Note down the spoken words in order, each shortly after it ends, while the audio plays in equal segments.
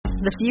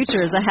The future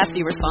is a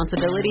hefty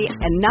responsibility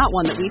and not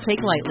one that we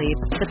take lightly.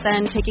 But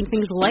then taking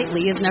things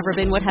lightly has never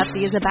been what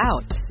Hefty is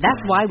about.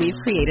 That's why we've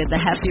created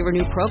the Hefty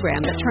Renew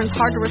program that turns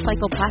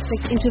hard-to-recycle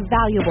plastics into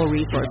valuable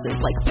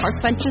resources like park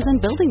benches and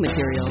building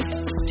materials.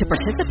 To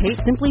participate,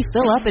 simply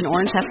fill up an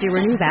orange Hefty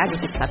Renew bag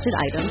with accepted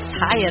items,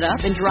 tie it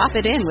up, and drop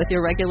it in with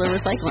your regular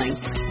recycling.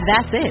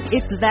 That's it.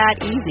 It's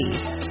that easy.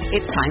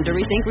 It's time to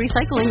rethink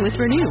recycling with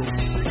Renew.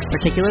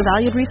 Particular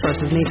valued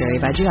resources may vary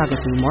by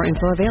geography. More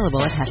info available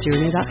at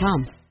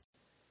heftyrenew.com.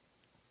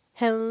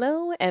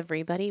 Hello,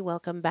 everybody.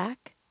 Welcome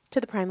back to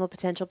the Primal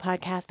Potential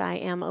Podcast. I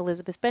am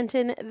Elizabeth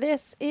Benton.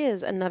 This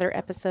is another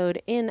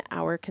episode in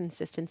our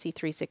Consistency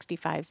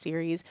 365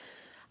 series.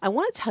 I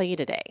want to tell you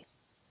today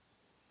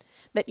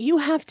that you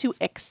have to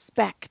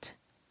expect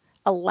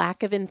a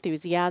lack of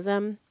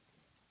enthusiasm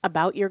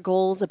about your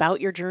goals, about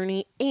your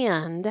journey,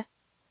 and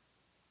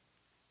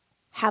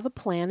have a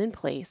plan in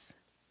place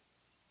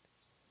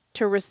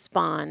to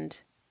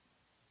respond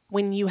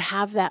when you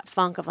have that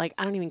funk of like,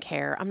 I don't even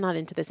care. I'm not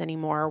into this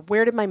anymore.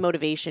 Where did my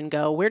motivation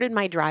go? Where did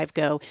my drive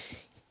go?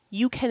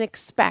 You can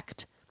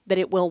expect that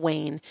it will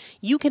wane.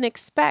 You can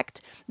expect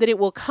that it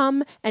will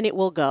come and it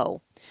will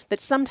go. That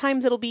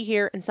sometimes it'll be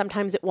here and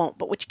sometimes it won't.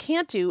 But what you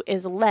can't do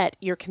is let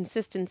your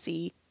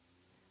consistency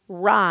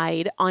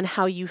ride on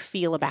how you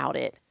feel about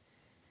it.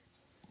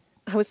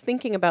 I was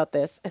thinking about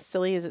this, as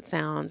silly as it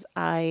sounds.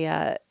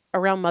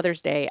 Around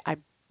Mother's Day, I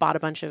bought a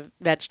bunch of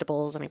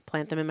vegetables and I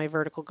plant them in my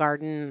vertical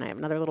garden, and I have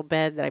another little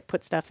bed that I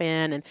put stuff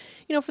in. And,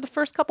 for the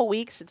first couple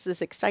weeks, it's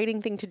this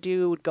exciting thing to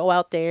do. Go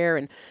out there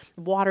and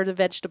water the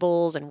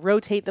vegetables and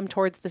rotate them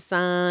towards the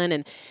sun.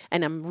 And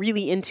I'm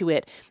really into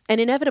it. And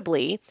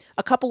inevitably,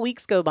 a couple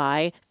weeks go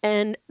by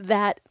and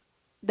that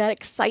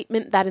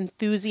excitement, that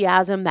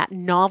enthusiasm, that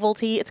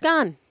novelty, it's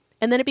gone.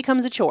 And then it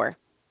becomes a chore.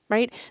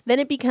 Right? Then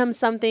it becomes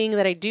something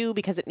that I do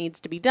because it needs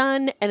to be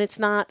done, and it's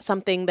not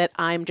something that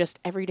I'm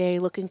just every day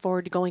looking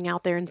forward to going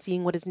out there and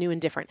seeing what is new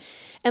and different.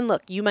 And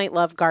look, you might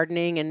love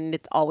gardening and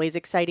it's always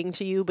exciting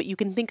to you, but you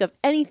can think of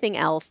anything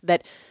else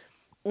that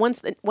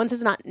once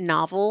it's not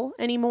novel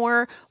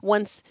anymore,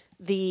 once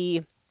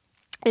the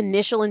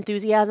initial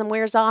enthusiasm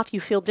wears off, you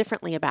feel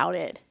differently about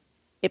it.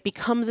 It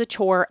becomes a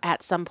chore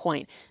at some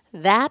point.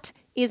 That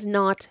is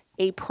not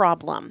a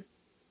problem.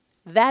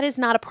 That is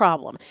not a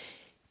problem.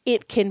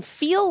 It can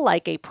feel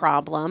like a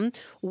problem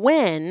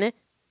when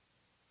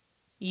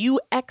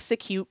you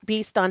execute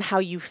based on how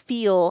you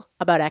feel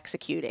about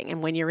executing.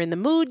 And when you're in the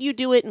mood, you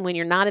do it. And when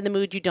you're not in the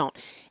mood, you don't.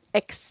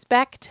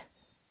 Expect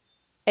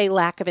a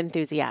lack of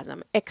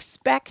enthusiasm.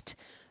 Expect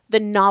the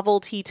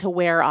novelty to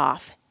wear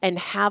off, and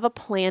have a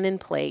plan in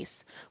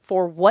place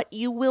for what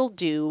you will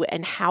do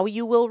and how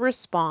you will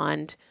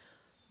respond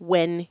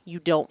when you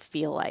don't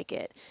feel like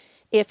it.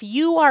 If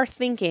you are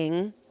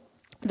thinking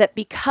that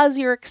because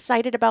you're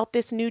excited about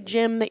this new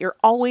gym, that you're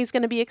always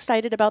going to be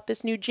excited about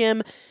this new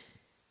gym,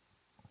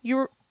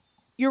 you're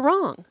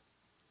wrong.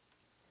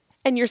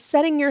 And you're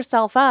setting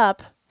yourself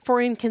up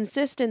for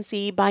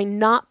inconsistency by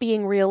not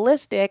being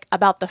realistic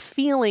about the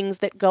feelings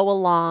that go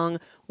along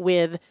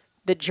with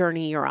the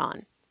journey you're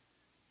on.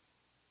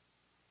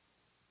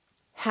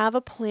 Have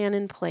a plan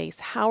in place.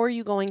 How are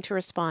you going to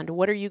respond?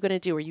 What are you going to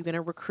do? Are you going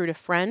to recruit a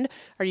friend?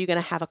 Are you going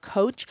to have a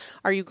coach?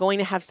 Are you going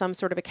to have some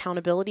sort of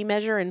accountability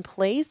measure in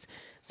place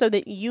so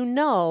that you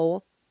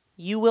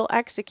will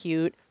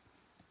execute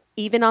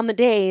even on the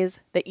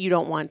days that you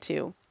don't want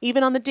to?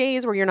 Even on the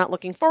days where you're not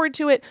looking forward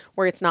to it,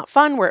 where it's not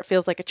fun, where it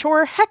feels like a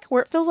chore, heck,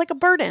 where it feels like a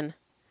burden.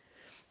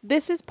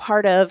 This is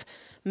part of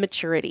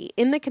maturity.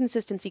 In the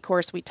consistency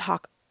course, we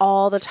talk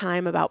all the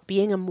time about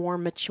being a more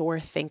mature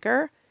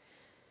thinker.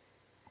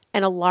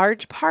 And a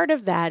large part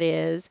of that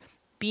is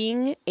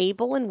being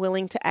able and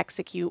willing to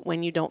execute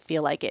when you don't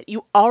feel like it.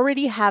 You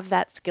already have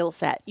that skill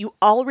set. You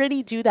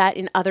already do that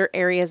in other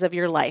areas of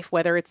your life,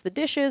 whether it's the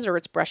dishes or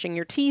it's brushing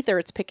your teeth or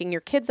it's picking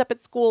your kids up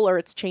at school or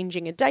it's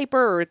changing a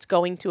diaper or it's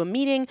going to a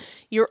meeting.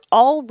 You're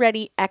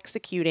already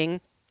executing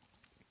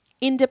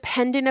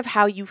independent of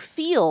how you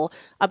feel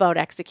about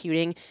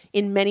executing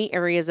in many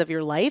areas of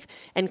your life.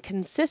 And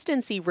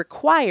consistency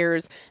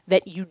requires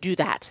that you do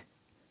that.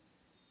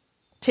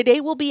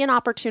 Today will be an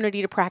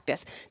opportunity to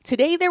practice.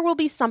 Today there will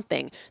be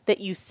something that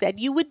you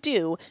said you would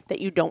do that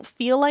you don't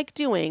feel like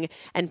doing.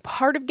 And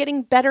part of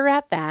getting better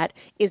at that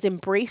is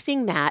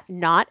embracing that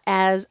not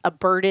as a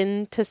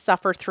burden to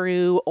suffer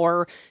through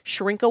or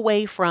shrink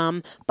away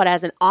from, but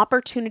as an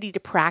opportunity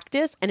to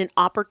practice and an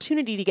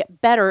opportunity to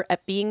get better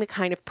at being the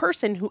kind of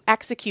person who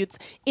executes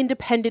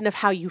independent of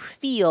how you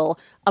feel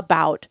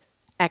about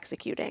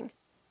executing.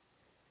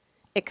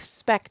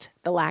 Expect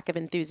the lack of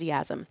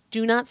enthusiasm.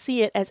 Do not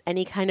see it as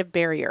any kind of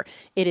barrier.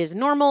 It is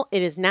normal.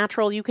 It is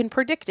natural. You can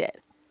predict it.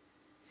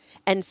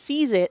 And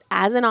seize it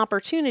as an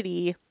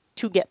opportunity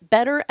to get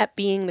better at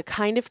being the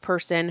kind of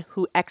person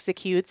who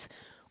executes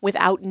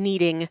without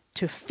needing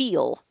to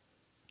feel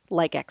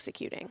like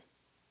executing.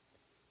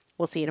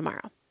 We'll see you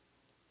tomorrow.